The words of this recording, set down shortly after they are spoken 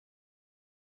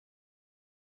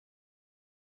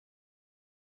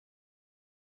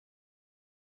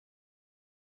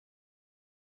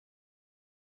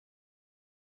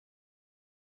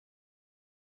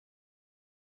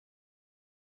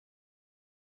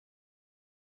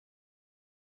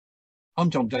I'm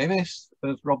John Davies.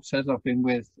 As Rob says, I've been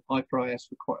with I4IS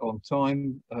for quite a long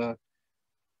time.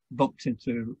 Bumped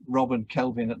into Rob and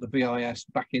Kelvin at the BIS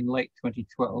back in late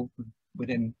 2012,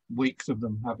 within weeks of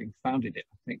them having founded it,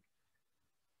 I think,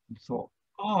 and thought,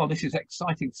 oh, this is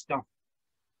exciting stuff.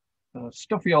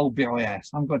 Stuffy old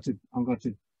BIS. I'm going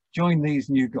to join these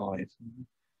new guys.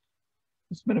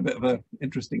 It's been a bit of an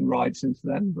interesting ride since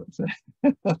then, but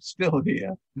I'm still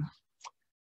here.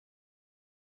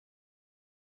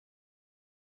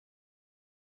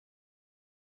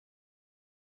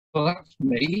 Well, that's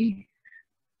me.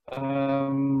 I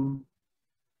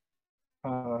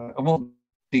want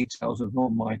details of all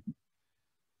my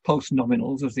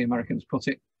post-nominals, as the Americans put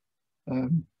it.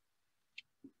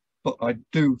 But I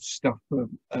do stuff for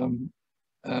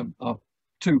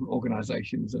two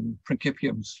organisations, and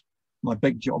Principium's my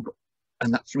big job,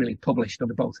 and that's really published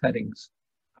under both headings.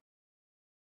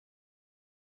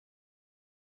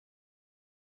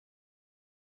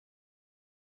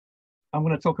 I'm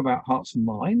going to talk about hearts and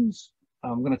minds.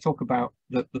 I'm going to talk about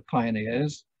the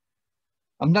pioneers.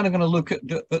 And then I'm going to look at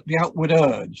the outward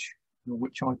urge,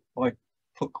 which I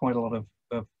put quite a lot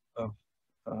of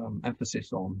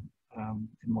emphasis on in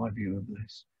my view of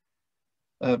this.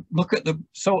 Look at the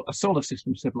solar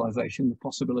system civilization, the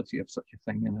possibility of such a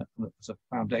thing as a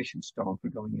foundation stone for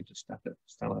going into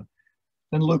stellar.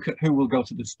 Then look at who will go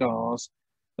to the stars.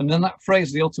 And then that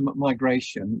phrase, the ultimate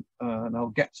migration, and I'll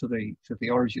get to the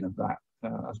origin of that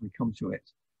as we come to it.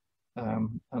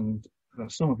 And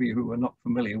some of you who are not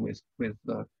familiar with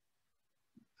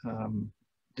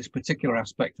this particular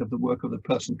aspect of the work of the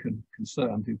person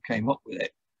concerned who came up with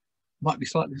it might be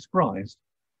slightly surprised.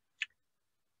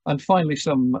 And finally,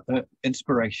 some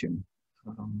inspiration.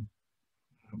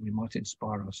 We might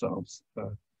inspire ourselves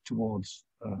towards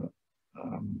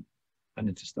an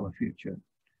interstellar future.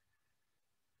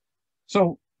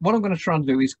 So what I'm going to try and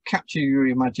do is capture your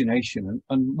imagination,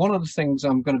 and one of the things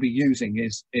I'm going to be using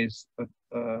is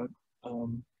a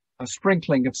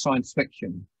sprinkling of science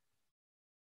fiction.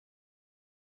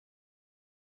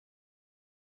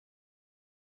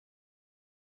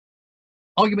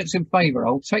 Arguments in favour,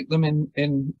 I'll take them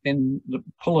in the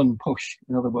pull and push.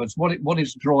 In other words, what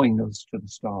is drawing us to the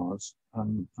stars,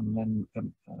 and then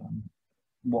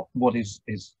what is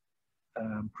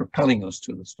propelling us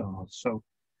to the stars. So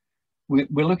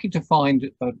we're looking to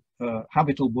find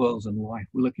habitable worlds and life.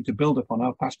 We're looking to build upon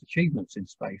our past achievements in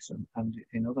space and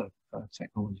in other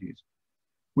technologies.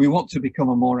 We want to become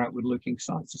a more outward-looking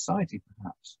science society,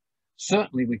 perhaps.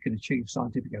 Certainly we can achieve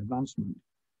scientific advancement.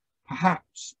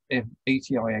 Perhaps if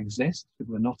ETI exists, if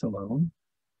we're not alone,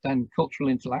 then cultural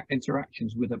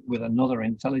interactions with another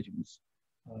intelligence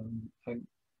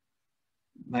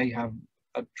may have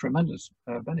tremendous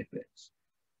benefits.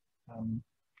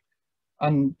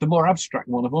 And the more abstract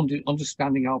one of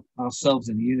understanding ourselves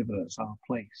in the universe, our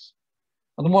place.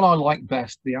 And the one I like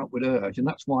best, the outward urge, and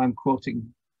that's why I'm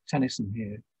quoting Tennyson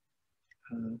here.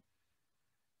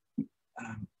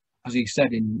 As he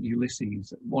said in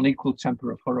Ulysses, one equal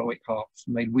temper of heroic hearts,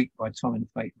 made weak by time and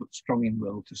fate, but strong in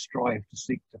will, to strive, to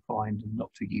seek, to find, and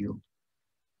not to yield.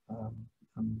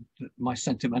 And my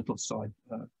sentimental side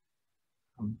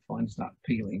finds that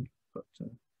appealing, but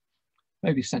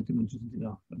maybe sentiment isn't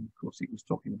enough. And of course, he was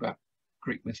talking about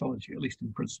Greek mythology, at least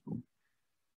in principle.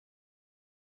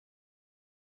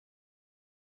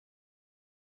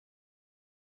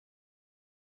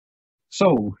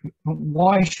 So,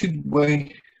 why should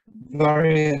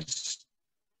various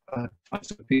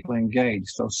types of people engage?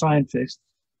 So, scientists,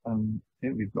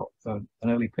 here we've got an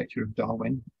early picture of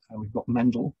Darwin. We've got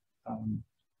Mendel.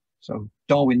 So,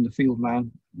 Darwin, the field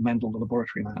man, Mendel, the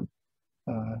laboratory man.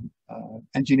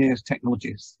 Engineers,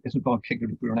 technologists, Isabel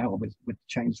Brunel with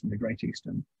Chains from the Great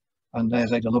Eastern, and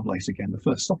there's Ada Lovelace again, the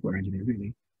first software engineer,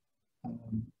 really.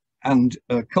 And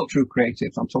cultural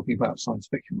creatives, I'm talking about science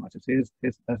fiction writers. Here's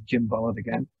Jim Ballard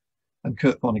again, and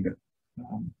Kurt Vonnegut.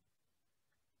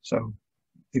 So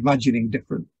imagining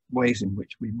different ways in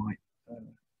which we might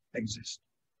exist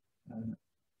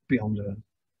beyond Earth.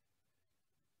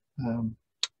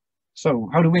 So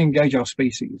how do we engage our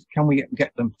species? Can we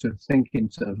get them to think in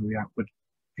terms of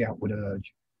the outward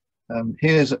urge?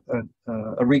 Here's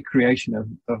a recreation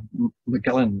of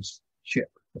Magellan's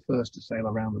ship, the first to sail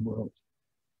around the world.